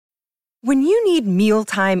When you need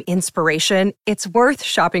mealtime inspiration, it's worth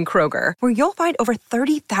shopping Kroger, where you'll find over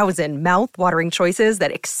 30,000 mouth-watering choices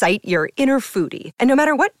that excite your inner foodie. And no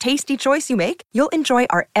matter what tasty choice you make, you'll enjoy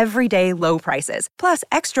our everyday low prices, plus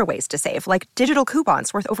extra ways to save, like digital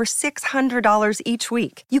coupons worth over $600 each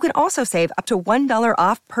week. You can also save up to $1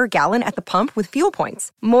 off per gallon at the pump with fuel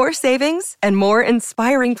points. More savings and more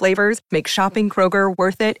inspiring flavors make shopping Kroger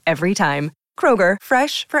worth it every time. Kroger,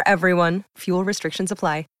 fresh for everyone. Fuel restrictions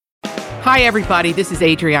apply. Hi, everybody. This is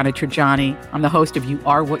Adriana Trajani. I'm the host of You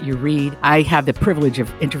Are What You Read. I have the privilege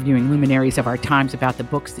of interviewing luminaries of our times about the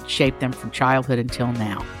books that shaped them from childhood until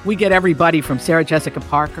now. We get everybody from Sarah Jessica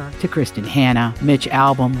Parker to Kristen Hanna, Mitch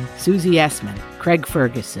Albom, Susie Essman, Craig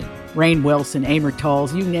Ferguson, Rainn Wilson, Amor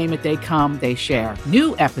Tolls, you name it, they come, they share.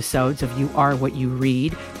 New episodes of You Are What You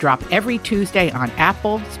Read drop every Tuesday on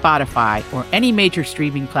Apple, Spotify, or any major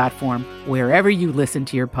streaming platform wherever you listen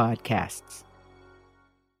to your podcasts.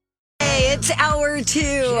 It's hour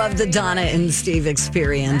 2 of the Donna and Steve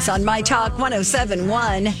Experience on My Talk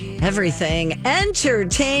 107.1. Everything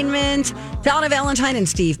Entertainment. Donna Valentine and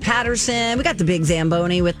Steve Patterson. We got the big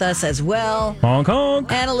Zamboni with us as well. Honk,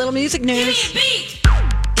 honk. And a little music news.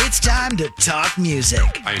 It's time to talk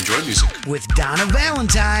music. I enjoy music. With Donna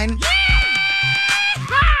Valentine.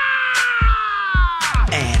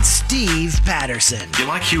 And Steve Patterson. You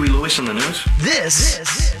like Huey Lewis on the news? This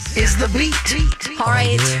is The Beat. All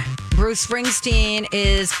right. Bruce Springsteen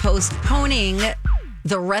is postponing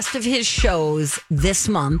the rest of his shows this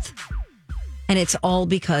month, and it's all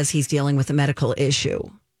because he's dealing with a medical issue.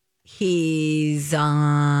 He's got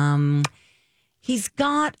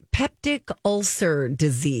peptic ulcer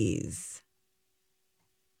disease.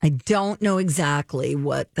 I don't know exactly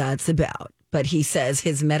what that's about, but he says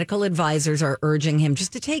his medical advisors are urging him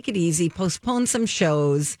just to take it easy, postpone some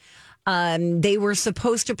shows. They were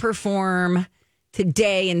supposed to perform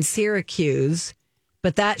today in Syracuse,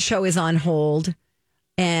 but that show is on hold.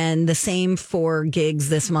 And the same for gigs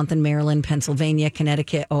this month in Maryland, Pennsylvania,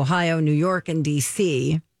 Connecticut, Ohio, New York, and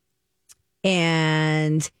D.C.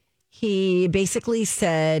 And he basically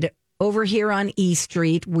said, over here on E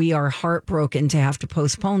Street, we are heartbroken to have to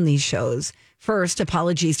postpone these shows. First,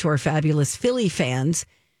 apologies to our fabulous Philly fans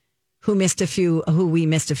who we missed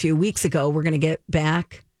a few weeks ago. We're going to get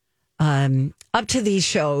back up to these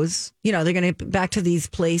shows. You know, they're going to get back to these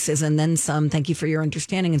places and then some. Thank you for your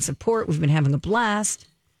understanding and support. We've been having a blast,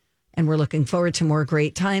 and we're looking forward to more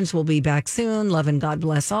great times. We'll be back soon. Love and God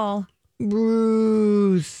bless all.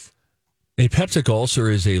 Bruce. A peptic ulcer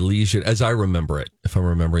is a lesion, as I remember it, if I'm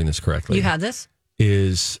remembering this correctly. You had this?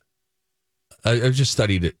 I've just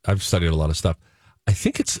studied it. I've studied a lot of stuff. I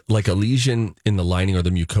think it's like a lesion in the lining or the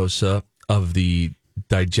mucosa of the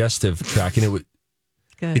digestive tract, and it would.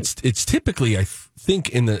 Good. It's typically, I think,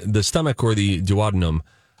 in the stomach or the duodenum,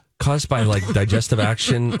 caused by like digestive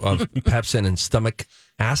action of pepsin and stomach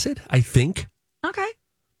acid, I think. Okay.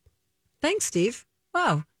 Thanks, Steve.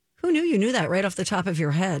 Wow. Who knew you knew that right off the top of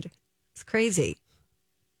your head? It's crazy.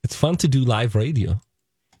 It's fun to do live radio.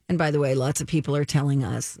 And by the way, lots of people are telling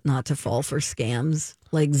us not to fall for scams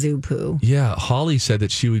like Zoo Poo. Yeah, Holly said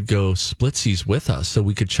that she would go splitsies with us so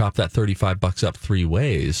we could chop that $35 up 3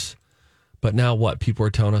 ways. But now what? People are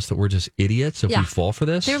telling us that we're just idiots if we fall for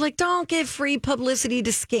this? They're like, don't give free publicity to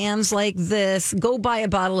scams like this. Go buy a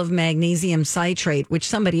bottle of magnesium citrate, which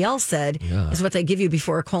somebody else said is what they give you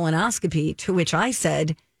before a colonoscopy, to which I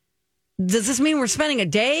said, does this mean we're spending a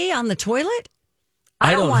day on the toilet?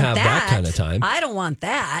 I don't have that kind of time. I don't want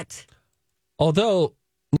that. Although,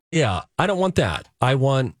 yeah, I don't want that. I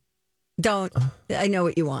want... I know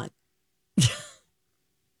what you want.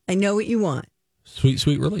 I know what you want. Sweet,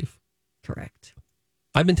 sweet relief. Correct.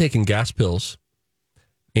 I've been taking gas pills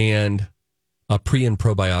and a pre and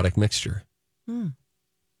probiotic mixture.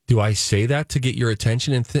 Do I say that to get your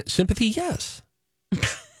attention and sympathy? Yes.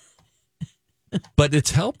 But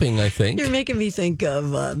it's helping, I think. You're making me think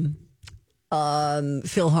of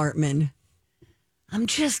Phil Hartman. I'm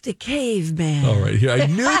just a caveman. All right. I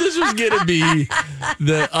knew this was going to be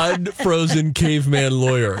the unfrozen caveman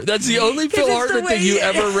lawyer. That's the only Phil Hartman thing you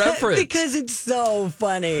ever referenced. Because it's so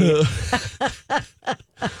funny.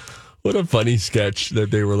 What a funny sketch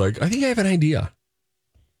that they were like, I think I have an idea.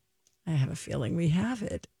 I have a feeling we have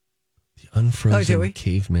it. The unfrozen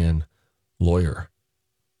caveman lawyer.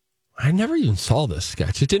 I never even saw this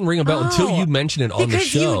sketch. It didn't ring a bell until you mentioned it on the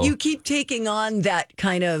show. Because you keep taking on that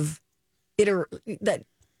kind of...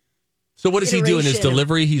 So what is he doing? His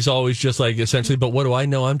delivery? He's always just like, essentially, but what do I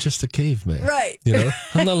know? I'm just a caveman. Right. You know,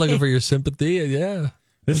 I'm not looking for your sympathy. Yeah.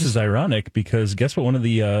 This is ironic because guess what one of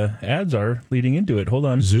the ads are leading into it? Hold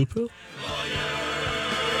on. Zupu?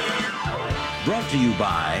 Brought to you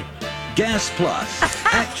by Gas Plus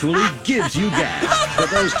actually gives you gas for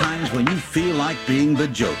those times when you feel like being the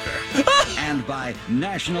Joker. And by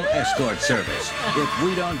National Escort Service. If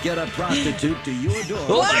we don't get a prostitute to your door...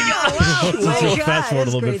 Oh, my God. Let's just fast forward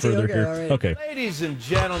a little bit further here. Right. Okay. Ladies and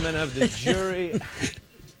gentlemen of the jury,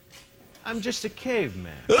 I'm just a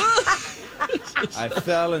caveman. I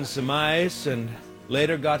fell in some ice and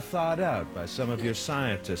later got thawed out by some of your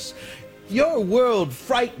scientists. Your world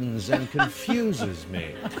frightens and confuses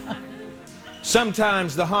me.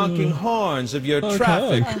 Sometimes the honking horns of your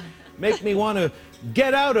traffic make me want to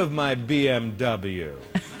get out of my BMW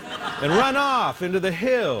and run off into the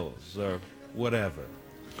hills or whatever.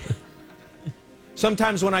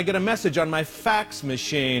 Sometimes when I get a message on my fax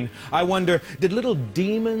machine, I wonder, did little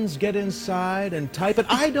demons get inside and type it?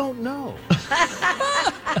 I don't know.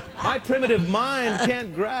 My primitive mind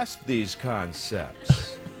can't grasp these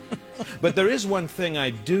concepts. But there is one thing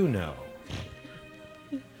I do know.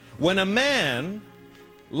 When a man,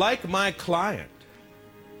 like my client,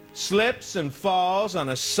 slips and falls on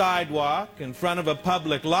a sidewalk in front of a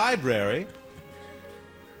public library,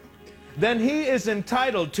 then he is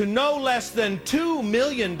entitled to no less than $2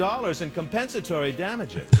 million in compensatory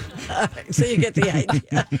damages. So you get the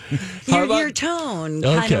idea. Your tone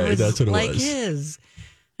kind of was like his.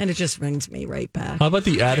 And it just brings me right back. How about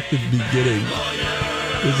the attic at the beginning?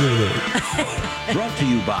 Brought to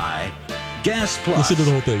you by Gas Plus. Listen to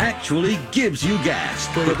the whole thing. Actually gives you gas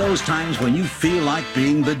for those times when you feel like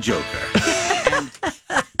being the Joker.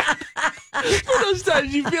 For those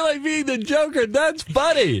times you feel like being the Joker. That's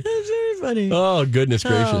funny. That's very funny. Oh, goodness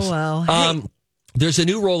gracious. Oh, wow. Hey. There's a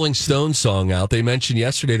new Rolling Stones song out. They mentioned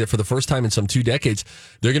yesterday that for the first time in some 2 decades,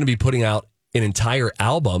 they're going to be putting out an entire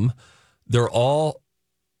album. They're all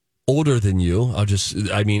older than you.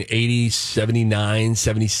 80, 79,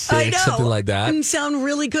 76, something like that. Sound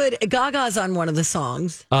really good. Gaga's on one of the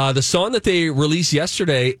songs. The song that they released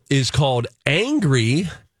yesterday is called Angry.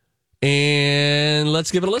 And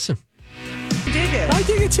let's give it a listen. Dig it. I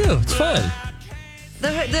dig it too. It's fun. The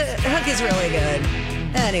hook is really good.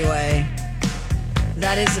 Anyway,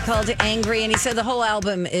 that is called Angry. And he said the whole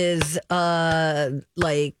album is about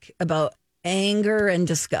anger and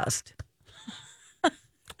disgust.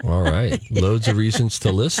 All right. Loads of reasons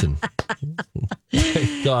to listen.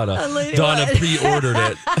 Donna pre-ordered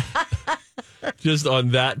it. Just on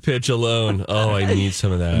that pitch alone. Oh, I need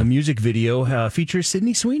some of that. The music video features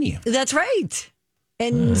Sydney Sweeney. That's right.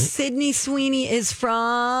 And Sydney Sweeney is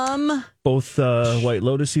from... both White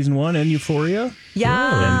Lotus Season 1 and Euphoria.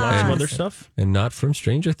 Yeah. And lots of other stuff. And not from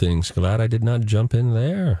Stranger Things. Glad I did not jump in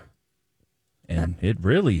there. And it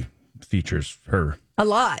really features her. A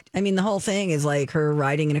lot. I mean, the whole thing is like her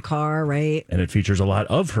riding in a car, right? And it features a lot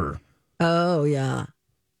of her. Oh, yeah.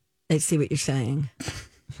 I see what you're saying.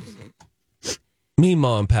 Me,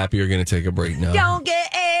 Mom, and Pappy are going to take a break now. Don't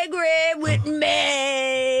get angry with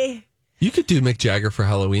me. You could do Mick Jagger for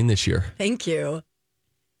Halloween this year. Thank you.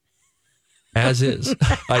 As is.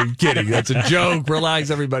 I'm kidding. That's a joke. Relax,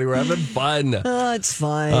 everybody. We're having fun. Oh, it's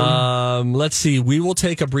fine. Let's see. We will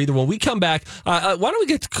take a breather. When we come back, why don't we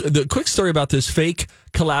get the quick story about this fake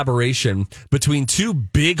collaboration between 2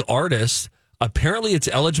 big artists. Apparently, it's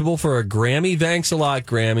eligible for a Grammy. Thanks a lot,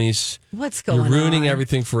 Grammys. What's going on? You're ruining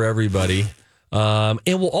everything for everybody. And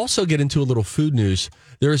we'll also get into a little food news.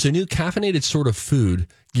 There is a new caffeinated sort of food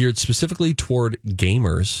geared specifically toward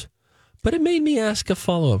gamers. But it made me ask a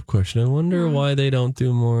follow-up question. I wonder why they don't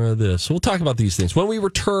do more of this. So we'll talk about these things. When we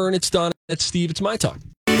return, it's Donna, it's Steve, it's My Talk.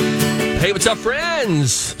 Hey, what's up,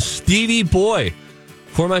 friends? Stevie Boy,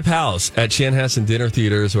 for my pals at Chanhassen Dinner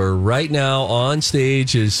Theaters, where right now on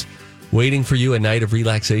stage is waiting for you a night of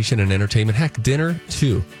relaxation and entertainment. Heck, dinner,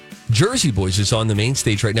 too. Jersey Boys is on the main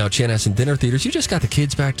stage right now at Chanhassen Dinner Theaters. You just got the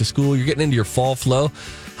kids back to school. You're getting into your fall flow.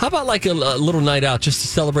 How about like a little night out just to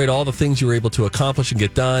celebrate all the things you were able to accomplish and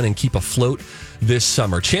get done and keep afloat this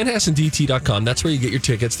summer? ChanhassenDT.com. That's where you get your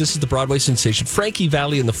tickets. This is the Broadway sensation. Frankie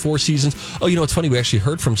Valli and the Four Seasons. Oh, you know, it's funny. We actually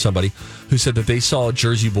heard from somebody who said that they saw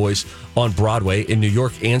Jersey Boys on Broadway in New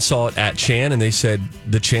York and saw it at Chan, and they said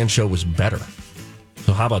the Chan show was better.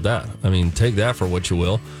 So how about that? I mean, take that for what you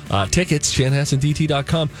will. Tickets,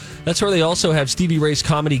 ChanhassenDT.com. That's where they also have Stevie Ray's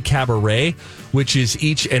Comedy Cabaret, which is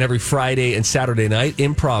each and every Friday and Saturday night.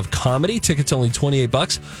 Improv comedy. Tickets only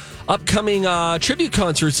 $28. Upcoming tribute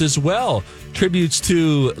concerts as well. Tributes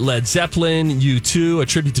to Led Zeppelin, U2, a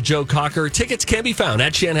tribute to Joe Cocker. Tickets can be found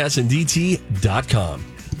at ChanhassenDT.com.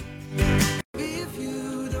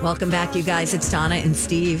 Welcome back, you guys. It's Donna and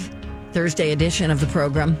Steve. Thursday edition of the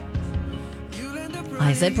program.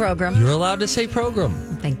 I said program. You're allowed to say program.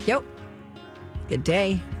 Thank you. Good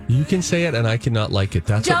day. You can say it, and I cannot like it.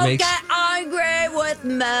 That's Don't what makes. Get angry with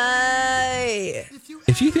me.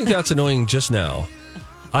 If you think that's annoying just now,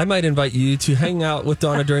 I might invite you to hang out with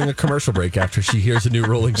Donna during a commercial break after she hears a new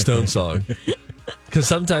Rolling Stone song. Because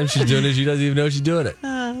sometimes she's doing it, she doesn't even know she's doing it.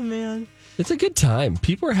 Oh, man. It's a good time.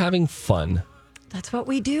 People are having fun. That's what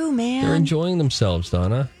we do, man. They're enjoying themselves,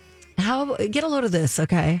 Donna. Get a load of this,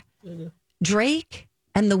 okay? Drake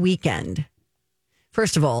and The Weeknd,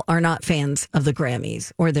 first of all, are not fans of the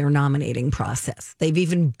Grammys or their nominating process. They've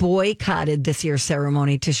even boycotted this year's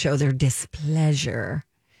ceremony to show their displeasure.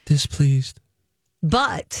 Displeased.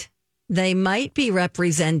 But they might be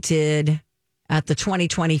represented at the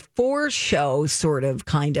 2024 show, sort of,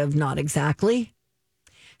 kind of, not exactly.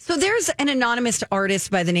 So there's an anonymous artist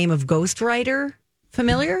by the name of Ghostwriter.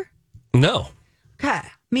 Familiar? No. Okay,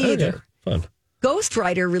 me either. Okay. Fun.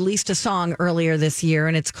 Ghostwriter released a song earlier this year,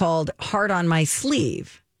 and it's called Heart on My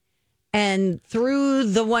Sleeve. And through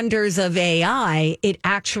the wonders of AI, it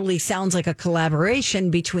actually sounds like a collaboration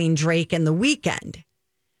between Drake and The Weeknd,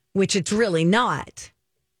 which it's really not.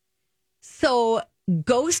 So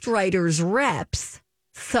Ghostwriter's reps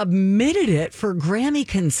submitted it for Grammy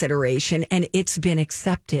consideration, and it's been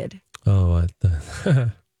accepted. Oh,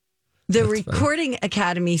 the Recording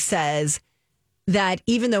Academy says that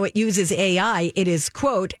even though it uses AI, it is,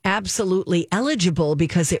 quote, absolutely eligible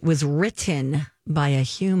because it was written by a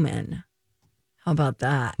human. How about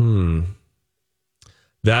that?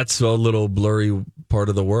 That's a little blurry part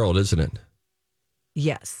of the world, isn't it?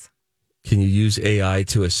 Yes. Can you use AI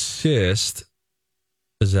to assist?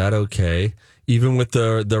 Is that okay? Even with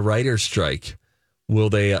the writer's strike, will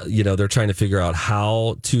they, they're trying to figure out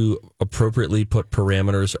how to appropriately put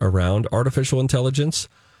parameters around artificial intelligence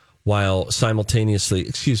while simultaneously,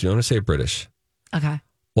 I'm going to say British. Okay.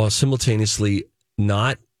 While simultaneously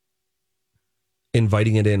not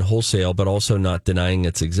inviting it in wholesale, but also not denying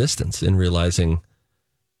its existence and realizing,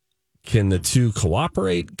 can the two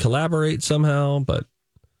collaborate somehow? But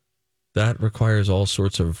that requires all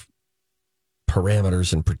sorts of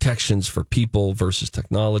parameters and protections for people versus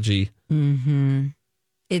technology. Mm-hmm.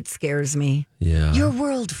 It scares me. Yeah. Your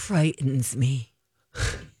world frightens me.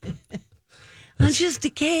 I'm just a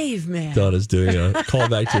caveman. Donna's doing a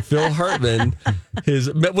callback to Phil Hartman.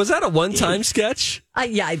 Was that a one-time sketch?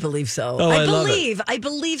 Yeah, I believe so. Oh, I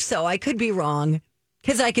believe so. I could be wrong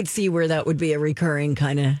because I could see where that would be a recurring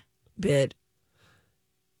kind of bit.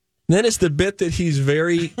 Then it's the bit that he's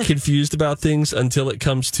very confused about things until it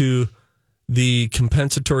comes to the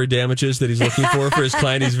compensatory damages that he's looking for his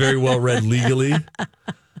client. He's very well read legally.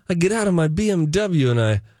 I get out of my BMW and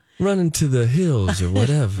I run into the hills or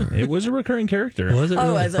whatever. It was a recurring character. Was it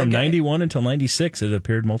really? Was From okay. 91 until 96, it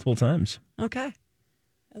appeared multiple times. Okay.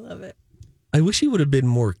 I love it. I wish he would have been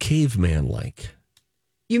more caveman-like.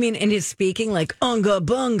 You mean in his speaking, like unga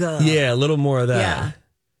bunga? Yeah, a little more of that. Yeah.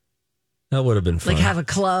 That would have been fun. Like have a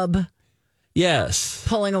club, Yes.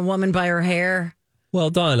 pulling a woman by her hair. Well,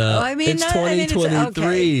 Donna, it's 2023.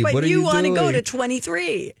 Okay. But what are you you want to doing? go to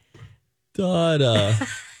 23. Donna,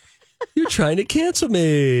 you're trying to cancel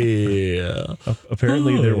me.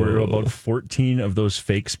 Apparently, there were about 14 of those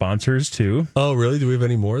fake sponsors, too. Oh, really? Do we have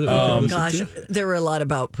any more? That we can listen Gosh, to? there were a lot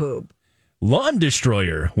about poop. Lawn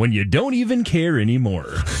Destroyer, when you don't even care anymore.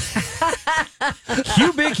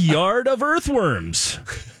 Cubic yard of earthworms.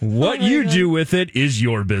 What you do with it is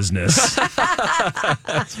your business.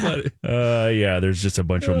 That's funny. Yeah, there's just a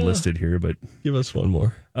bunch of them listed here, but Give us one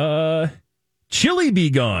more. Chili Be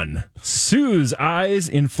Gone. Sue's eyes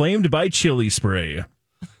inflamed by chili spray.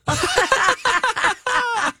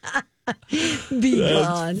 Be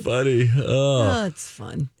gone. That's funny. Oh, it's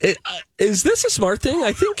fun. Is this a smart thing?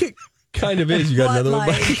 I think it kind of is. You got another one?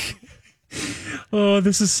 Like? Oh,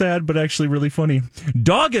 this is sad, but actually really funny.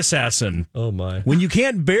 Dog assassin. Oh, my. When you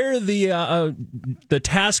can't bear the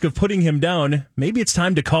task of putting him down, maybe it's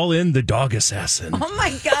time to call in the dog assassin. Oh, my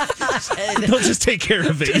gosh. They'll just take care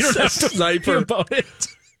of it. You don't have to sniper worry about it.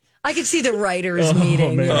 I could see the writers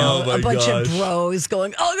meeting, man. Oh, my a bunch gosh. of bros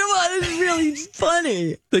going, oh, come on, this is really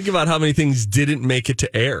funny. Think about how many things didn't make it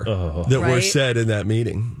to air that were Right. said in that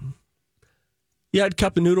meeting. You had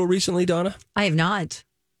cup of noodle recently, Donna? I have not.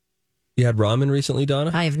 You had ramen recently,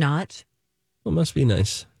 Donna? I have not. Well, it must be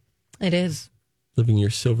nice. It is. Living your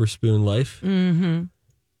silver spoon life. Mm-hmm.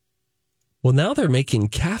 Well, now they're making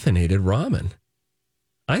caffeinated ramen.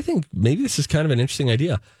 I think maybe this is kind of an interesting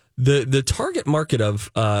idea. The target market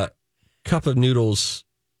of Cup of Noodles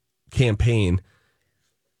campaign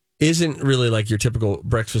isn't really like your typical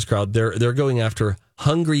breakfast crowd. They're going after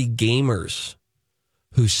hungry gamers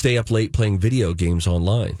who stay up late playing video games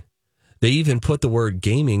online. They even put the word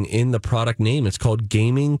gaming in the product name. It's called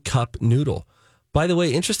Gaming Cup Noodle. By the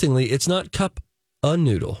way, interestingly, it's not cup a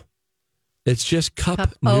noodle. It's just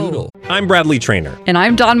cup noodle. I'm Bradley Trainer. And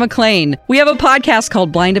I'm Don McClain. We have a podcast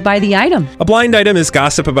called Blinded by the Item. A blind item is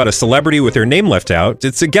gossip about a celebrity with their name left out.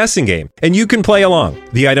 It's a guessing game, and you can play along.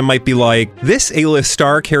 The item might be like, this A-list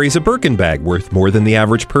star carries a Birkin bag worth more than the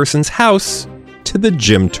average person's house to the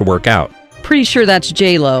gym to work out. Pretty sure that's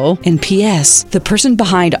J-Lo. And P.S. the person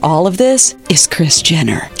behind all of this is Kris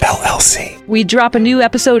Jenner, LLC. We drop a new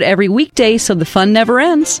episode every weekday so the fun never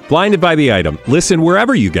ends. Blinded by the Item. Listen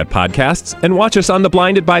wherever you get podcasts and watch us on the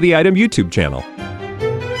Blinded by the Item YouTube channel.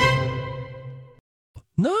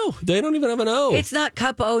 No, they don't even have an O. It's not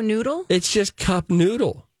cup o noodle? It's just cup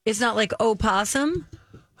noodle. It's not like opossum?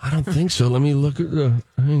 I don't think so. Let me look at the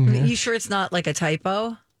thing here. You sure it's not like a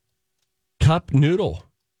typo? Cup noodle.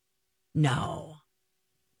 No.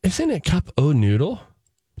 Isn't it cup o noodle?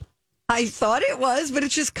 I thought it was, but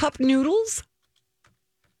it's just cup noodles.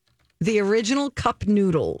 The original cup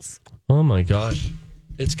noodles. Oh my gosh.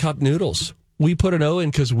 It's cup noodles. We put an O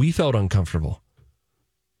in because we felt uncomfortable.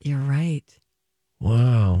 You're right.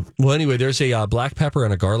 Wow. Well, anyway, there's a black pepper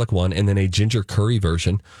and a garlic one, and then a ginger curry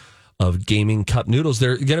version of gaming cup noodles.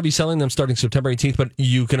 They're going to be selling them starting September 18th, but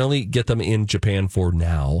you can only get them in Japan for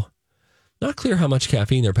now. Not clear how much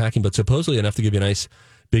caffeine they're packing, but supposedly enough to give you a nice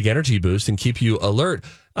big energy boost and keep you alert.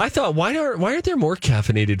 I thought, why aren't there more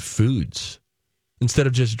caffeinated foods instead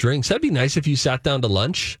of just drinks? That'd be nice if you sat down to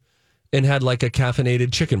lunch and had like a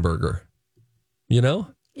caffeinated chicken burger. You know?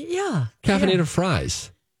 Yeah. Caffeinated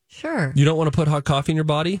fries. Sure. You don't want to put hot coffee in your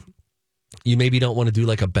body? You maybe don't want to do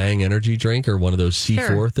like a Bang energy drink or one of those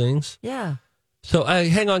C4 things? Yeah. So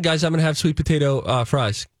hang on, guys. I'm going to have sweet potato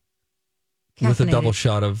fries. With a double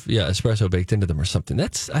shot of espresso baked into them or something.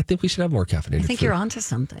 I think we should have more caffeinated I think food. you're onto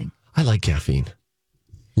something. I like caffeine.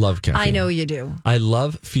 Love caffeine. I know you do. I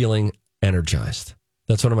love feeling energized.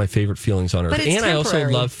 That's one of my favorite feelings on earth. And I also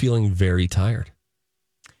love feeling very tired.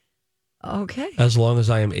 Okay. As long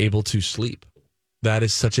as I am able to sleep. That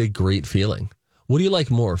is such a great feeling. What do you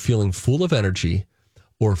like more? Feeling full of energy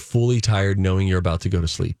or fully tired knowing you're about to go to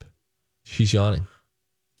sleep? She's yawning.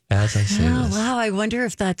 As I say this. Wow, I wonder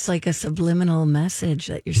if that's like a subliminal message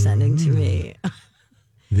that you're sending to me.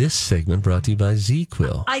 This segment brought to you by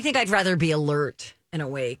Z-Quil. I think I'd rather be alert and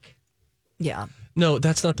awake. Yeah. No,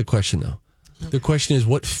 that's not the question, though. The question is,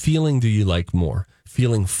 what feeling do you like more?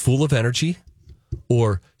 Feeling full of energy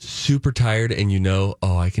or super tired and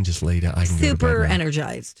I can just lay down. I can super go to bed now.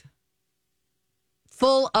 Energized.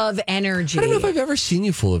 Full of energy. I don't know if I've ever seen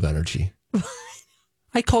you full of energy.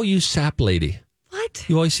 I call you sap lady. What?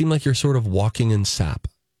 You always seem like you're sort of walking in sap.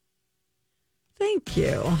 Thank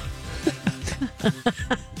you.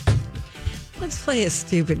 Let's play a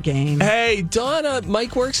stupid game. Hey, Donna,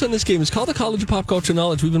 Mike works on this game. It's called the College of Pop Culture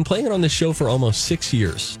Knowledge. We've been playing it on this show for almost 6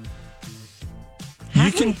 years.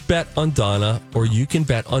 You can bet on Donna or you can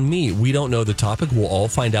bet on me. We don't know the topic. We'll all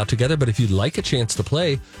find out together. But if you'd like a chance to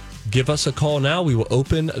play, give us a call now. We will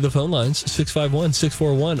open the phone lines,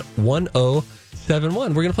 651-641-1071. We're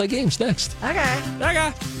going to play games next. Okay. We're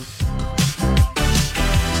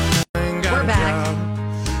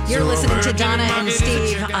back. You're listening to Donna and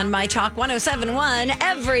Steve on My Talk 1071,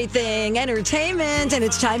 Everything Entertainment, and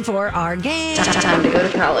it's time for our game. Time to go to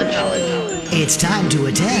college. It's time to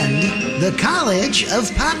attend the College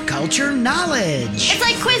of Pop Culture Knowledge. It's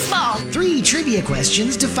like quiz ball. 3 trivia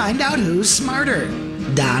questions to find out who's smarter.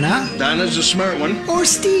 Donna? Donna's a smart one. Or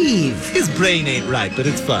Steve? His brain ain't right, but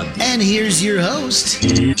it's fun. And here's your host,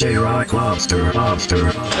 DJ Rock Lobster.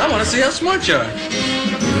 I want to see how smart you are.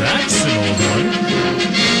 That's an old one.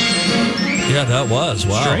 Yeah, that was.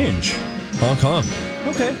 Wow. Strange. Hong Kong.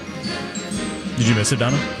 Okay. Did you miss it,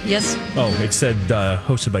 Donna? Yes. Oh, it said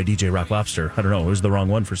hosted by DJ Rock Lobster. I don't know. It was the wrong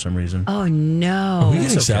one for some reason. Oh, no. Are we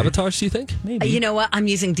getting sabotaged, do you think? Maybe. You know what? I'm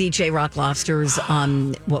using DJ Rock Lobster's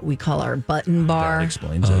what we call our button bar. That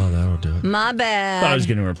explains it. Oh, that'll do it. My bad. Thought I was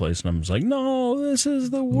getting replaced, and I was like, no, this is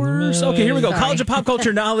the worst. Okay, here we go. Sorry. College of Pop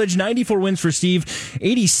Culture Knowledge, 94 wins for Steve,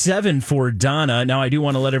 87 for Donna. Now, I do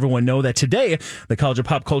want to let everyone know that today, the College of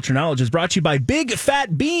Pop Culture Knowledge is brought to you by Big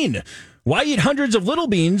Fat Bean. Why eat hundreds of little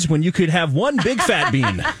beans when you could have one big fat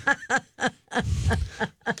bean?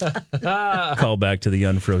 Call back to the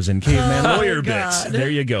unfrozen caveman lawyer bits.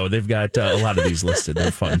 There you go. They've got a lot of these listed.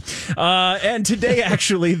 They're fun. And today,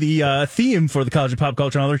 actually, the theme for the College of Pop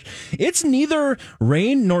Culture Knowledge, it's neither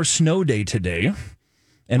rain nor snow day today.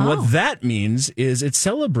 And what that means is it's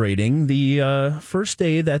celebrating the first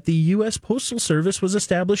day that the U.S. Postal Service was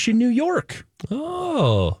established in New York.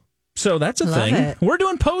 Oh. So that's a thing. It. We're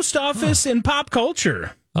doing post office in pop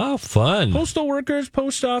culture. Oh, fun. Postal workers,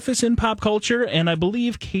 post office in pop culture. And I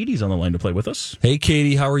believe Katie's on the line to play with us. Hey,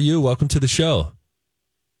 Katie, how are you? Welcome to the show.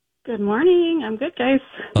 Good morning. I'm good, guys.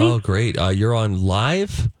 Oh, great. You're on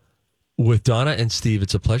live with Donna and Steve.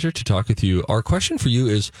 It's a pleasure to talk with you. Our question for you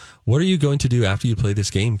is, what are you going to do after you play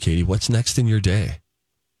this game, Katie? What's next in your day?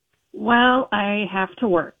 Well, I have to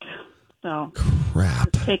work. So,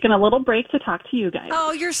 crap. Just taking a little break to talk to you guys.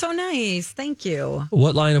 Oh, you're so nice. Thank you.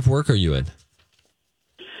 What line of work are you in?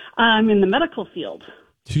 I'm in the medical field.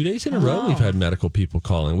 2 days in a row, we've had medical people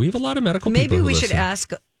calling. We have a lot of medical people. Maybe we should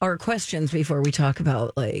ask our questions before we talk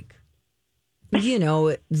about, like,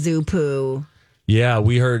 zoo poo. Yeah,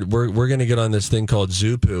 we heard we're going to get on this thing called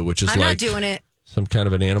zoo poo, which is I'm not doing it. Some kind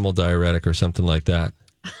of an animal diuretic or something like that.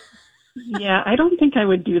 Yeah, I don't think I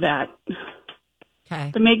would do that.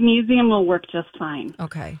 Okay. The magnesium will work just fine.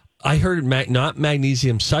 Okay. I heard not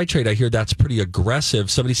magnesium citrate. I hear that's pretty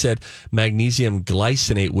aggressive. Somebody said magnesium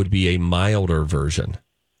glycinate would be a milder version.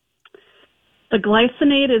 The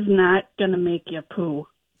glycinate is not going to make you poo.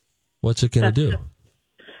 What's it going to do?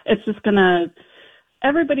 It's just going to...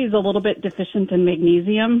 Everybody's a little bit deficient in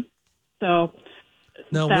magnesium, so...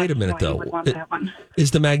 No, wait a minute, though. That one.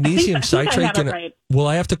 Is the magnesium citrate going right. to... Will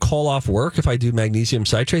I have to call off work if I do magnesium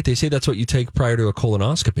citrate? They say that's what you take prior to a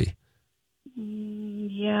colonoscopy.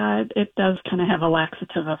 Yeah, it does kind of have a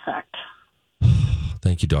laxative effect.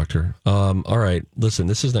 Thank you, doctor. All right. Listen,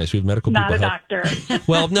 this is nice. We have medical people. Not a doctor.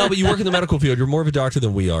 Well, no, but you work in the medical field. You're more of a doctor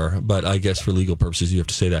than we are. But I guess for legal purposes, you have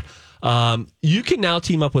to say that. You can now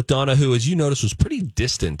team up with Donna, who, as you noticed, was pretty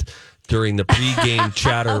distant during the pregame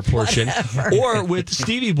chatter portion. Or with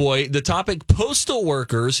Stevie Boy, the topic postal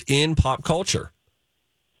workers in pop culture.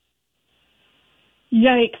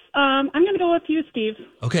 Yikes. I'm going to go with you, Steve.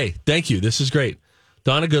 Okay. Thank you. This is great.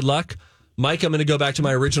 Donna, good luck. Mike, I'm going to go back to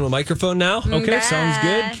my original microphone now. Okay, sounds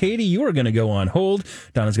good. Katie, you are going to go on hold.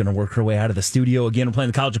 Donna's going to work her way out of the studio. Again, we're playing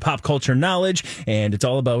the College of Pop Culture Knowledge, and it's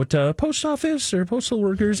all about post office or postal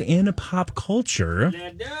workers in pop culture.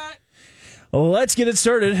 Let's get it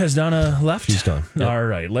started. Has Donna left? She's gone. Yep. All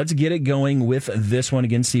right, let's get it going with this one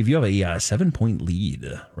again. Steve, you have a 7-point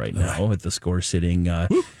lead right now with the score sitting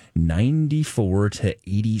 94 to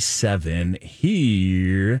 87.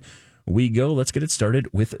 Here we go. Let's get it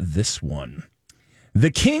started with this one. The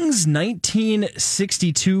Kings'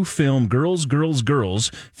 1962 film Girls, Girls,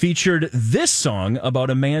 Girls featured this song about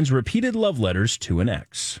a man's repeated love letters to an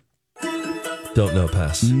ex. Don't know,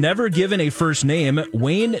 pass. Never given a first name,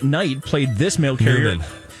 Wayne Knight played this mail carrier.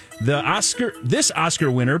 Newman. This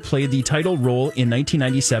Oscar winner played the title role in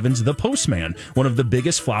 1997's The Postman, one of the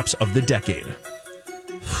biggest flops of the decade.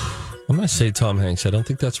 I'm going to say Tom Hanks. I don't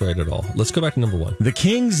think that's right at all. Let's go back to number one. The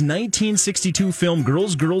Kings' 1962 film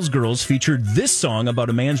Girls, Girls, Girls featured this song about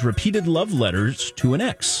a man's repeated love letters to an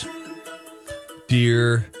ex.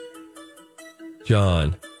 Dear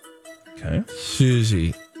John. Okay.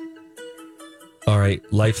 Susie. All right.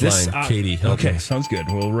 Lifeline. Katie. Okay, sounds good.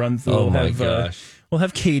 We'll run through. Oh, my gosh. We'll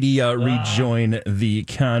have Katie rejoin the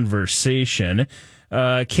conversation.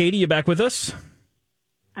 Katie, you back with us?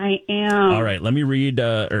 I am. All right, let me read,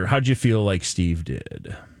 or how'd you feel like Steve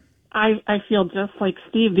did? I feel just like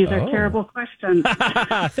Steve. These are terrible questions.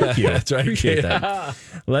 Thank you. That's right. Appreciate that.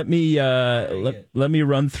 Let me let me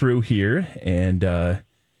run through here, and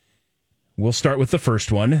we'll start with the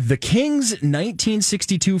first one. The Kings'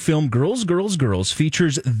 1962 film Girls, Girls, Girls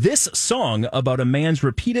features this song about a man's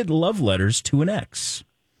repeated love letters to an ex.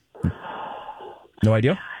 No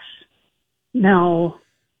idea? No.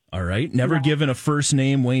 All right. Never given a first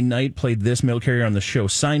name, Wayne Knight played this mail carrier on the show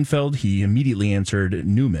Seinfeld. He immediately answered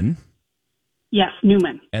Newman. Yes,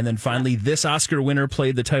 Newman. And then finally, this Oscar winner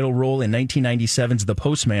played the title role in 1997's The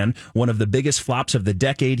Postman, one of the biggest flops of the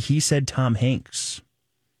decade. He said Tom Hanks.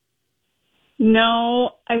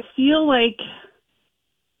 No, I feel like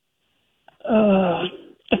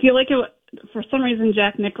for some reason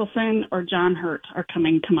Jack Nicholson or John Hurt are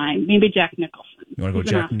coming to mind. Maybe Jack Nicholson. You want to go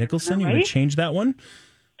Jack Nicholson? You want to change that one?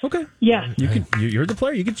 Okay. Yeah. You're the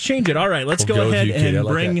player. You can change it. All right. Let's go ahead and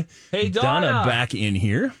bring Donna back in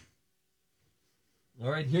here. All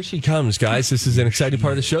right. Here she comes, guys. This is an exciting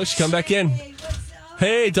part of the show. She come back in.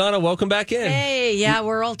 Hey, Donna. Welcome back in. Hey. Yeah,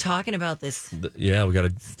 we're all talking about this. Yeah, we got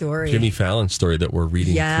a story. Jimmy Fallon story that we're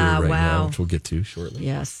reading through right now, which we'll get to shortly.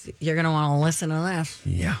 Yes. You're going to want to listen to this.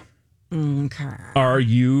 Yeah. Okay. Are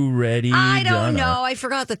you ready? I don't Donna? know. I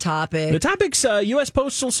forgot the topic. The topic's U.S.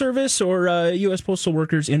 Postal Service or U.S. postal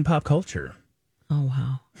workers in pop culture. Oh,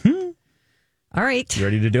 wow. All right. You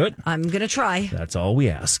ready to do it? I'm going to try. That's all we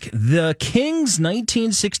ask. The Kings'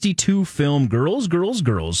 1962 film Girls, Girls,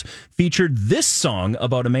 Girls featured this song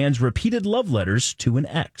about a man's repeated love letters to an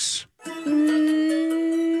ex.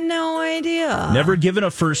 No idea. Never given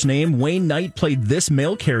a first name, Wayne Knight played this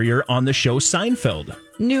mail carrier on the show Seinfeld.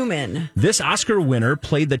 Newman. This Oscar winner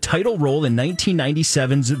played the title role in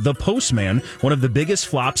 1997's The Postman, one of the biggest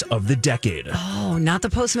flops of the decade. Oh, not The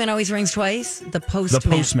Postman Always Rings Twice? The Postman. The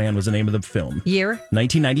Postman was the name of the film. Year?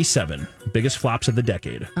 1997. Biggest flops of the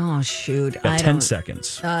decade. Oh, shoot. Got 10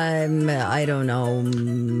 seconds. I don't know.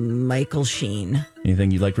 Michael Sheen.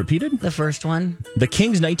 Anything you'd like repeated? The first one. The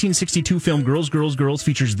King's 1962 film Girls, Girls, Girls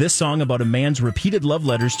features this song about a man's repeated love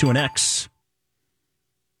letters to an ex.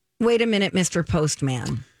 Wait a minute, Mr.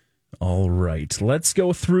 Postman. All right, let's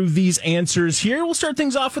go through these answers here. We'll start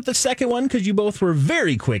things off with the second one because you both were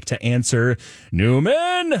very quick to answer.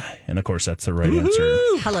 Newman. And of course, that's the right answer.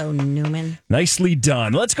 Hello, Newman. Nicely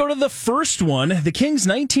done. Let's go to the first one. The King's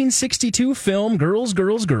 1962 film Girls,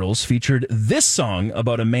 Girls, Girls featured this song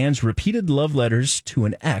about a man's repeated love letters to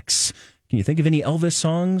an ex. Can you think of any Elvis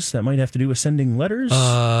songs that might have to do with sending letters?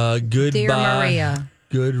 Goodbye. Dear Maria.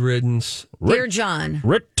 Good riddance. Dear John.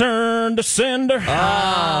 Return to Sender.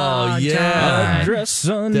 Oh, yeah. Address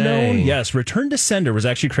unknown. Dang. Yes, Return to Sender was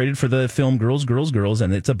actually created for the film Girls, Girls, Girls,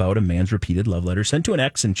 and it's about a man's repeated love letter sent to an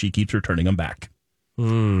ex, and she keeps returning them back.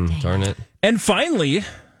 Darn it. And finally,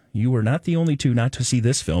 you were not the only two not to see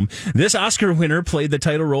this film. This Oscar winner played the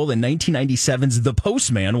title role in 1997's The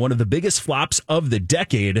Postman, one of the biggest flops of the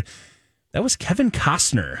decade. That was Kevin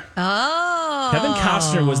Costner. Oh, Kevin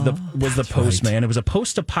Costner was the Postman. Right. It was a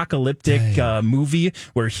post-apocalyptic movie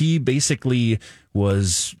where he basically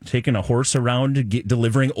was taking a horse around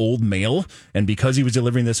delivering old mail, and because he was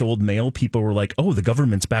delivering this old mail, people were like, "Oh, the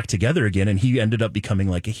government's back together again," and he ended up becoming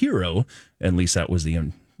like a hero. At least that was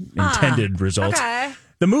the intended result. Okay.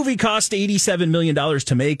 The movie cost $87 million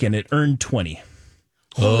to make, and it earned 20.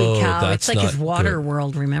 Holy cow. That's it's like his Water good.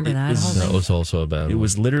 World. Remember that? That was also a bad one. It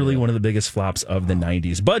was literally one of the biggest flops of the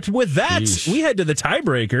 90s. But with that, we head to the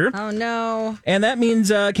tiebreaker. Oh, no. And that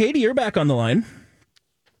means, Katie, you're back on the line.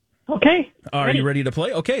 Okay. Are you ready to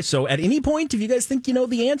play? Okay, so at any point, if you guys think you know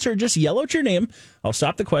the answer, just yell out your name. I'll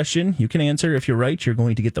stop the question. You can answer. If you're right, you're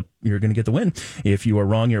going to get the win. If you are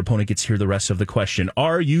wrong, your opponent gets to hear the rest of the question.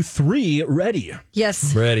 Are you three ready?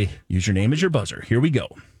 Yes. Ready. Use your name as your buzzer. Here we go.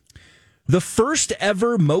 The first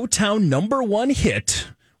ever Motown #1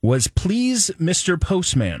 hit was Please, Mr.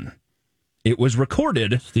 Postman. It was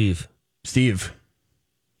recorded. Steve.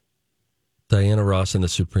 Diana Ross and the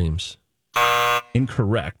Supremes.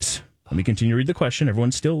 Incorrect. Let me continue to read the question.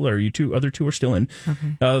 Everyone's still, or other two are still in.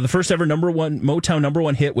 Okay. The first ever Motown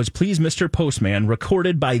 #1 hit was Please, Mr. Postman,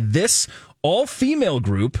 recorded by this all-female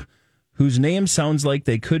group whose name sounds like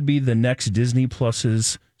they could be the next Disney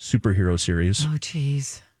Plus's superhero series. Oh,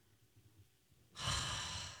 jeez.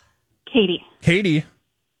 Katie.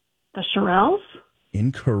 The Shirelles?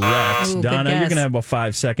 Incorrect. Ooh, Donna, you're going to have about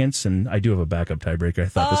 5 seconds, and I do have a backup tiebreaker. I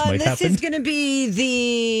thought this might happen. This is going to be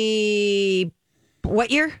the...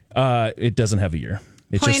 What year? It doesn't have a year.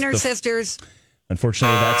 It's Pointer just Sisters.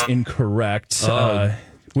 Unfortunately, that's incorrect.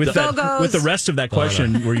 With the rest of that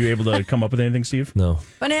question, were you able to come up with anything, Steve? No.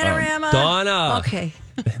 Bananarama. Donna. Okay.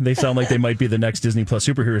 They sound like they might be the next Disney Plus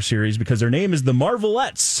superhero series because their name is the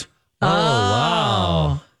Marvelettes. Oh,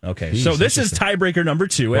 wow. Okay, Jeez, so this is tiebreaker number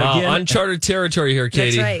 2. Wow, Again, uncharted territory here,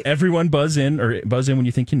 Katie. That's right. Everyone buzz in when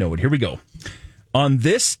you think you know it. Here we go. On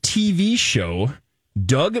this TV show,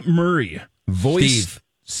 Doug Murray voiced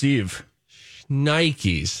Steve.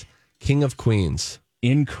 Nikes. King of Queens.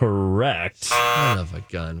 Incorrect. Son of a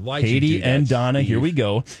gun. Why Katie and Donna, Steve? here we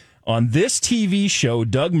go. On this TV show,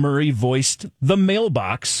 Doug Murray voiced the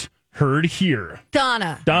mailbox heard here.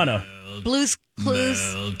 Donna. Blue's Clues.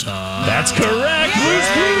 That's correct. Blue's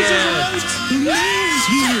Clues is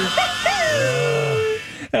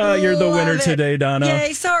right. You're the winner today, Donna.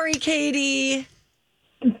 Yay, sorry, Katie.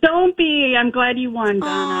 Don't be. I'm glad you won,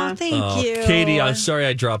 Donna. Oh, thank you. Katie, I'm sorry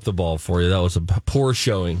I dropped the ball for you. That was a poor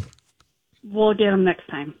showing. We'll get them next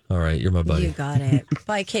time. All right, you're my buddy. You got it.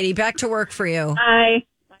 Bye, Katie. Back to work for you. Bye.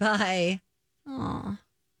 Bye. Aw.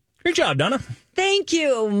 Great job, Donna. Thank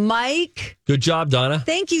you, Mike. Good job, Donna.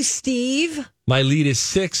 Thank you, Steve. My lead is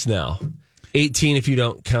 6 now. 18 if you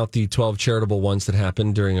don't count the 12 charitable ones that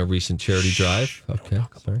happened during a recent charity drive. Okay,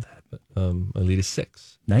 sorry. But, my lead is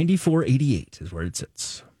 6. 94-88 is where it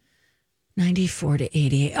sits.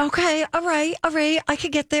 94-88. Okay, all right. I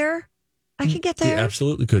could get there. You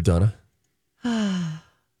absolutely could, Donna.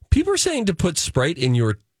 People are saying to put Sprite in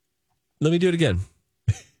your... Let me do it again.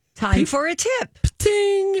 Time for a tip.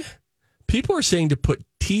 Ding! People are saying to put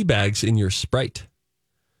tea bags in your Sprite.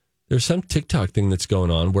 There's some TikTok thing that's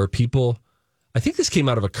going on where people... I think this came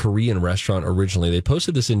out of a Korean restaurant originally. They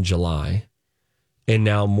posted this in July, and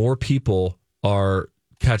now more people are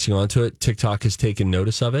catching on to it. TikTok has taken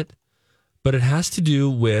notice of it. But it has to do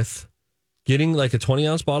with getting like a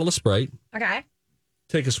 20-ounce bottle of Sprite. Okay.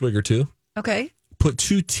 take a swig or two. Okay. Put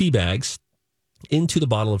 2 tea bags into the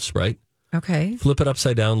bottle of Sprite. Okay. Flip it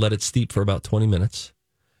upside down, let it steep for about 20 minutes.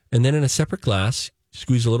 And then in a separate glass,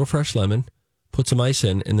 squeeze a little fresh lemon, put some ice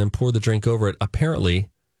in, and then pour the drink over it. Apparently,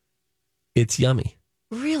 it's yummy.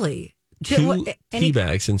 Really? 2 tea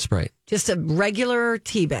bags in Sprite. Just a regular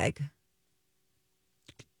tea bag.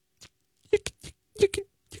 You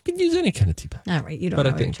can use any kind of tea bag. All right, you don't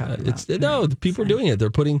know what you're talking about. No, the people are doing it. They're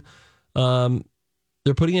putting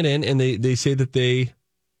it in, and they say that they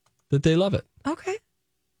love it. Okay.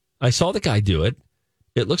 I saw the guy do it.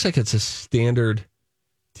 It looks like it's a standard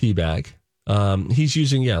tea bag. He's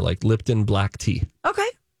using like Lipton black tea. Okay.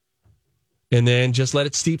 And then just let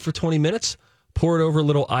it steep for 20 minutes. Pour it over a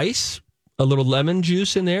little ice, a little lemon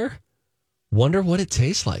juice in there. Wonder what it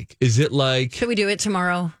tastes like. Is it like... Should we do it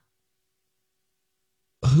tomorrow?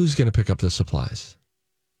 Who's going to pick up the supplies?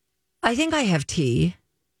 I think I have tea.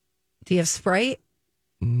 Do you have Sprite?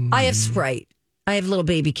 I have Sprite. I have little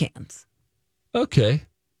baby cans. Okay.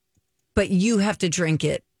 But you have to drink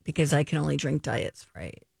it because I can only drink Diet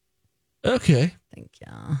Sprite. Okay. Thank you.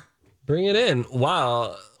 Bring it in.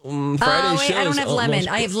 Wow. Friday shows. I don't have lemon.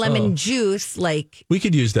 I have lemon juice. We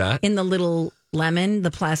could use that. In the little lemon,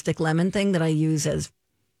 the plastic lemon thing that I use as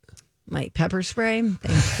my pepper spray.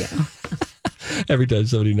 Thank you. Every time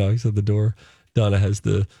somebody knocks at the door, Donna has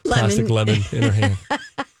the plastic lemon in her hand.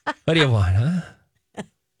 What do you want, huh?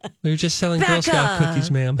 We were just selling Girl Scout cookies,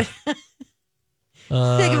 ma'am. Pick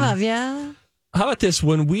them up, yeah. How about this?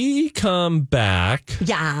 When we come back,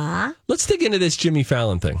 let's dig into this Jimmy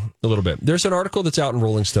Fallon thing a little bit. There's an article that's out in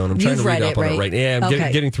Rolling Stone. I'm trying to read up on it right now. Yeah,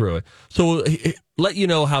 I'm getting through it. So we'll let you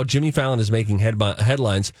know how Jimmy Fallon is making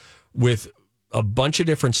headlines with a bunch of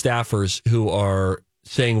different staffers who are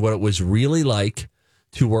saying what it was really like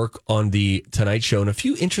to work on the Tonight Show. And a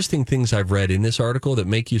few interesting things I've read in this article that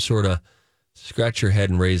make you sort of scratch your head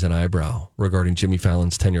and raise an eyebrow regarding Jimmy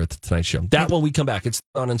Fallon's tenure at the Tonight Show. That when we come back. It's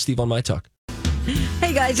Donna and Steve on My Talk.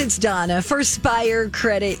 Hey guys, it's Donna for Spire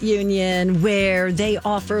Credit Union, where they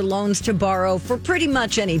offer loans to borrow for pretty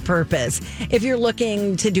much any purpose. If you're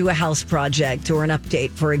looking to do a house project or an update,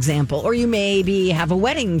 for example, or you maybe have a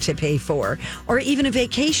wedding to pay for, or even a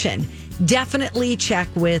vacation, definitely check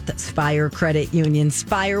with Spire Credit Union.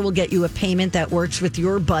 Spire will get you a payment that works with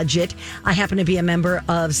your budget. I happen to be a member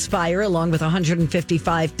of Spire along with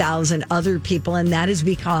 155,000 other people, and that is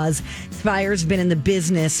because Spire's been in the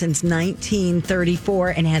business since 1934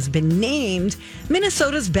 and has been named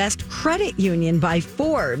Minnesota's best credit union by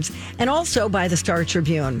Forbes and also by the Star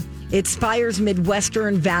Tribune. It's Spire's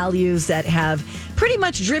Midwestern values that have pretty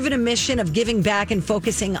much driven a mission of giving back and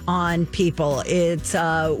focusing on people. It's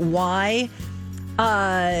why,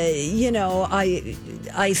 I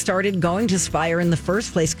started going to Spire in the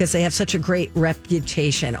first place because they have such a great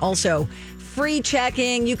reputation. Also, free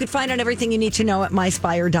checking. You could find out everything you need to know at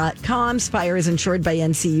myspire.com. Spire is insured by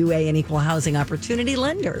NCUA, an equal housing opportunity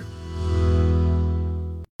lender.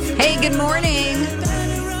 Hey, good morning.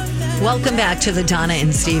 Welcome back to the Donna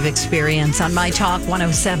and Steve Experience on My Talk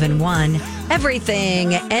 107.1.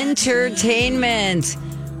 Everything Entertainment.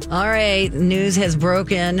 All right, news has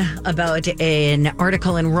broken about an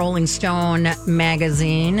article in Rolling Stone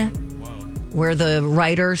magazine where the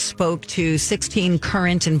writer spoke to 16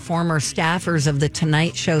 current and former staffers of The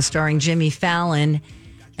Tonight Show starring Jimmy Fallon.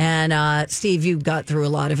 And Steve, you got through a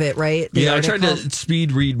lot of it, right? I tried to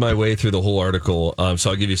speed read my way through the whole article. So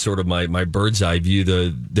I'll give you sort of my bird's eye view.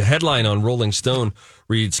 The headline on Rolling Stone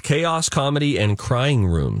reads, Chaos, Comedy, and Crying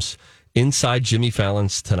Rooms Inside Jimmy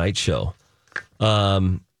Fallon's Tonight Show.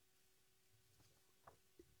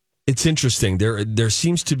 It's interesting. There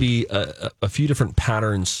seems to be a few different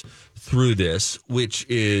patterns through this, which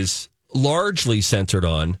is largely centered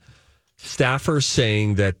on staffers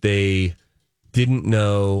saying that they didn't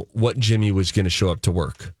know what Jimmy was going to show up to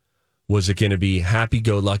work. Was it going to be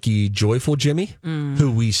happy-go-lucky, joyful Jimmy, who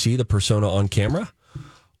we see the persona on camera?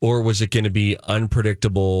 Or was it going to be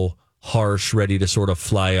unpredictable, harsh, ready to sort of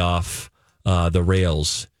fly off the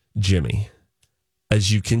rails Jimmy?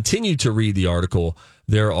 As you continue to read the article,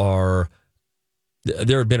 there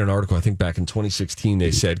had been an article, I think back in 2016,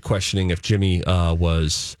 they said, questioning if Jimmy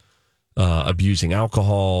was abusing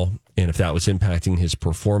alcohol and if that was impacting his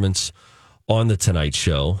performance on The Tonight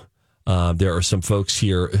Show. There are some folks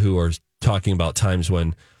here who are talking about times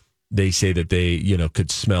when they say that they,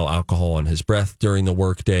 could smell alcohol on his breath during the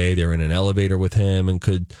workday. They're in an elevator with him and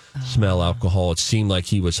could smell alcohol. It seemed like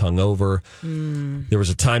he was hungover. There was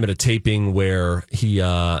a time at a taping where he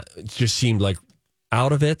just seemed like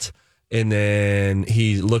out of it. And then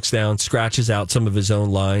he looks down, scratches out some of his own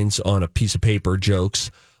lines on a piece of paper,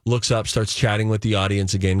 jokes, looks up, starts chatting with the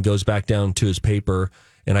audience again, goes back down to his paper,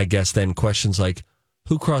 And I guess then questions like,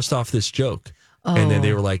 who crossed off this joke? And then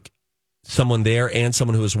they were like, someone there and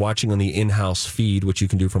someone who was watching on the in-house feed, which you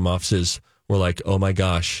can do from offices, were like, oh my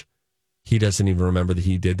gosh, he doesn't even remember that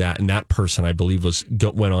he did that. And that person, I believe,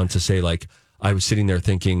 went on to say, like, I was sitting there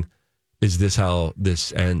thinking, is this how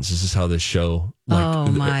this ends? Is this how this show,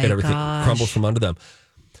 and everything crumbles from under them?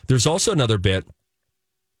 There's also another bit,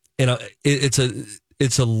 and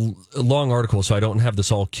it's a long article, so I don't have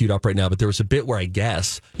this all queued up right now, but there was a bit where I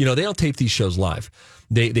guess, they don't tape these shows live.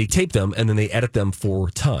 They tape them and then they edit them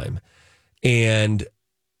for time. And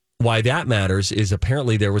why that matters is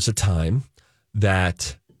apparently there was a time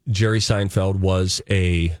that Jerry Seinfeld was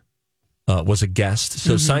a guest.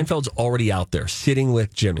 So Seinfeld's already out there sitting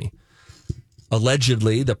with Jimmy.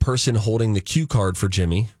 Allegedly, the person holding the cue card for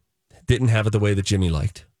Jimmy didn't have it the way that Jimmy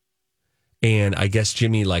liked. And I guess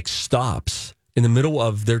Jimmy stops in the middle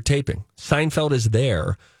of their taping. Seinfeld is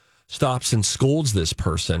there, stops and scolds this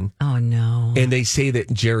person. Oh, no. And they say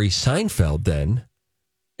that Jerry Seinfeld then,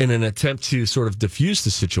 in an attempt to sort of diffuse the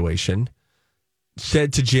situation,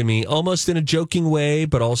 said to Jimmy, almost in a joking way,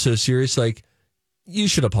 but also serious, like, you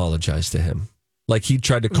should apologize to him. Like, he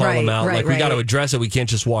tried to call him out. We got to address it. We can't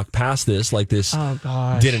just walk past this like this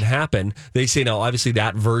didn't happen. They say, no, obviously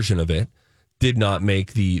that version of it did not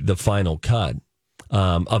make the final cut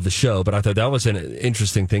of the show. But I thought that was an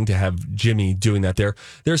interesting thing to have Jimmy doing that there.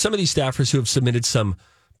 There are some of these staffers who have submitted some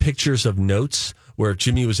pictures of notes where if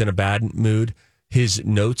Jimmy was in a bad mood, his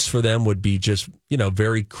notes for them would be just,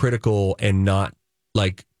 very critical and not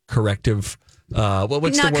corrective.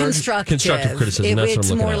 What's not the word? Constructive criticism. That's what I'm it's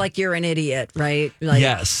looking more at. like you're an idiot, right?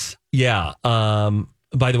 Yes. Yeah.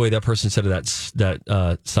 By the way, that person said that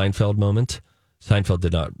Seinfeld moment. Seinfeld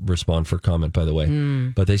did not respond for comment, by the way.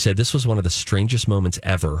 But they said this was one of the strangest moments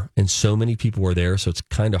ever. And so many people were there, so it's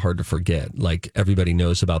kind of hard to forget. Like, everybody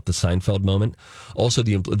knows about the Seinfeld moment. Also,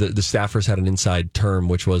 the staffers had an inside term,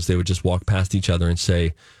 which was they would just walk past each other and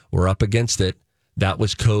say, we're up against it. That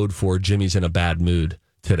was code for Jimmy's in a bad mood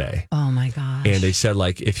today. Oh, my gosh. And they said,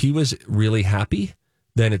 if he was really happy,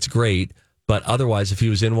 then it's great. But otherwise, if he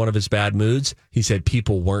was in one of his bad moods, he said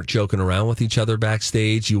people weren't joking around with each other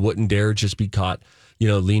backstage. You wouldn't dare just be caught,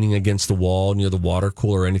 leaning against the wall near the water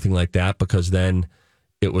cooler or anything like that, because then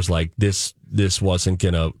it was like this wasn't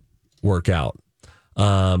going to work out.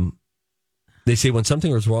 They say when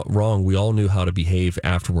something was wrong, we all knew how to behave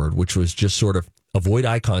afterward, which was just sort of avoid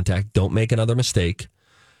eye contact, don't make another mistake.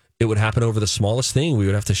 It would happen over the smallest thing. We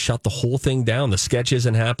would have to shut the whole thing down. The sketch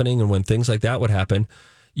isn't happening. And when things like that would happen,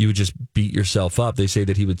 you would just beat yourself up. They say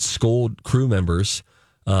that he would scold crew members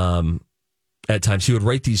at times. He would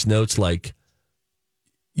write these notes like,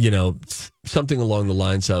 something along the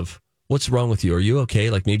lines of, what's wrong with you? Are you okay?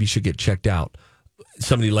 Like, maybe you should get checked out.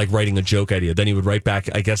 Somebody writing a joke idea. Then he would write back,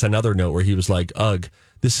 I guess, another note where he was like, ugh,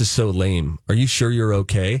 this is so lame. Are you sure you're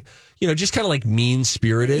okay? Just kind of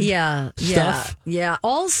mean-spirited stuff. Yeah.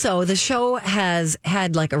 Also, the show has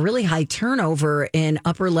had a really high turnover in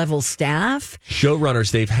upper-level staff.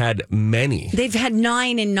 Showrunners, they've had many. They've had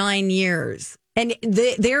 9 in 9 years. And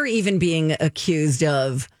they're even being accused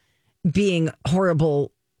of being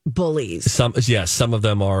horrible bullies. Some of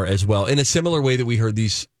them are as well. In a similar way that we heard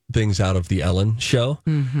these things out of the Ellen show,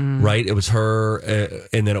 right? It was her,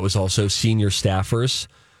 and then it was also senior staffers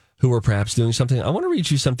who were perhaps doing something. I want to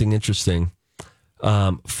read you something interesting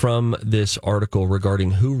from this article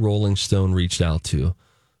regarding who Rolling Stone reached out to.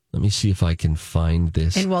 Let me see if I can find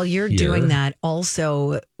this. And while you're doing that,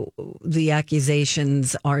 also the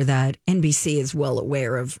accusations are that NBC is well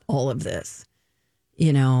aware of all of this,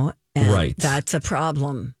 and right. That's a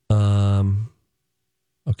problem.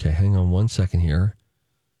 Okay, hang on one second here.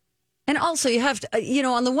 And also you have to,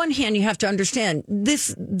 on the one hand, you have to understand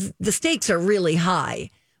the stakes are really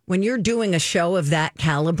high. When you're doing a show of that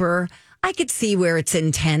caliber, I could see where it's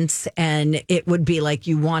intense and it would be like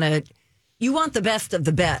you want the best of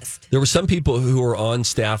the best. There were some people who were on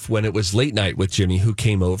staff when it was late night with Jimmy who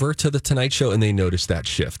came over to the Tonight Show and they noticed that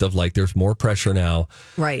shift of there's more pressure now.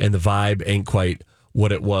 Right. And the vibe ain't quite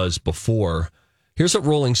what it was before. Here's what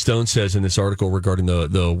Rolling Stone says in this article regarding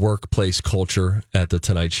the workplace culture at the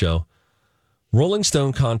Tonight Show. Rolling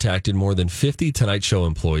Stone contacted more than 50 Tonight Show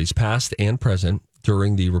employees, past and present,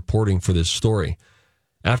 during the reporting for this story.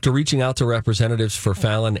 After reaching out to representatives for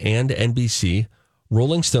Fallon and NBC,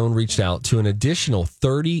 Rolling Stone reached out to an additional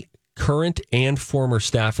 30 current and former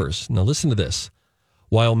staffers. Now listen to this.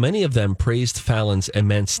 While many of them praised Fallon's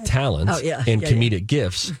immense talent and comedic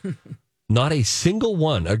gifts, not a single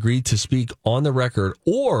one agreed to speak on the record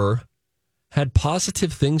or had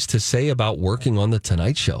positive things to say about working on The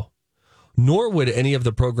Tonight Show. Nor would any of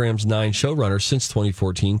the program's 9 showrunners since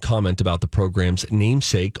 2014 comment about the program's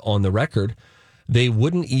namesake on the record. They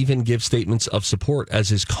wouldn't even give statements of support,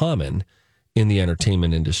 as is common in the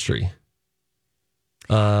entertainment industry.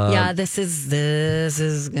 This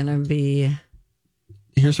is going to be...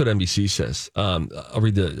 Here's what NBC says. I'll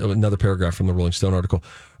read another paragraph from the Rolling Stone article.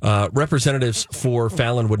 Representatives for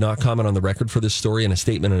Fallon would not comment on the record for this story. In a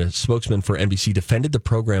statement, and a spokesman for NBC defended the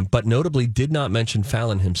program, but notably did not mention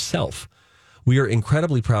Fallon himself. We are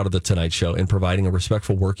incredibly proud of The Tonight Show, and providing a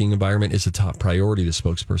respectful working environment is a top priority, the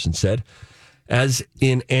spokesperson said. As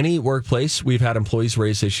in any workplace, we've had employees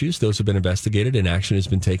raise issues. Those have been investigated, and action has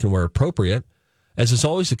been taken where appropriate. As is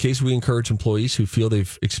always the case, we encourage employees who feel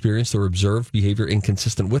they've experienced or observed behavior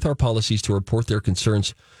inconsistent with our policies to report their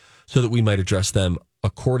concerns so that we might address them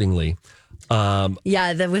accordingly. The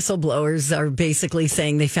whistleblowers are basically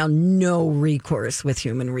saying they found no recourse with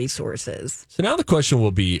human resources. So now the question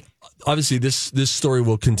will be, obviously this story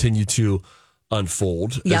will continue to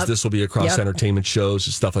unfold, as this will be across entertainment shows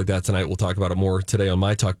and stuff like that tonight. We'll talk about it more today on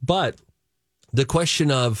My Talk. But the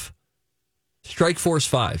question of Strike Force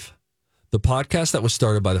 5, the podcast that was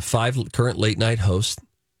started by the 5 current late night hosts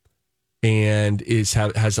and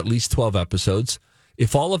has at least 12 episodes.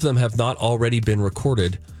 If all of them have not already been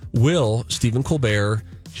recorded, will Stephen Colbert,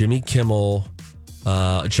 Jimmy Kimmel,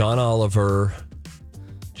 John Oliver,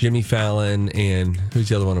 Jimmy Fallon, and who's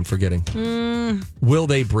the other one I'm forgetting? Will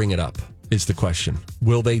they bring it up is the question.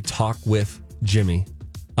 Will they talk with Jimmy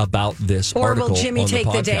about this article? Or will Jimmy take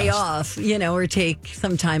the day podcast? off, or take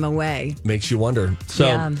some time away? Makes you wonder.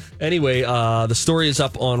 So anyway, the story is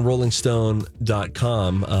up on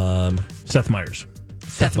rollingstone.com. Seth Meyers.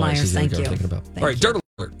 Seth Meyers, thank you. All right, Dirt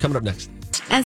Alert coming up next.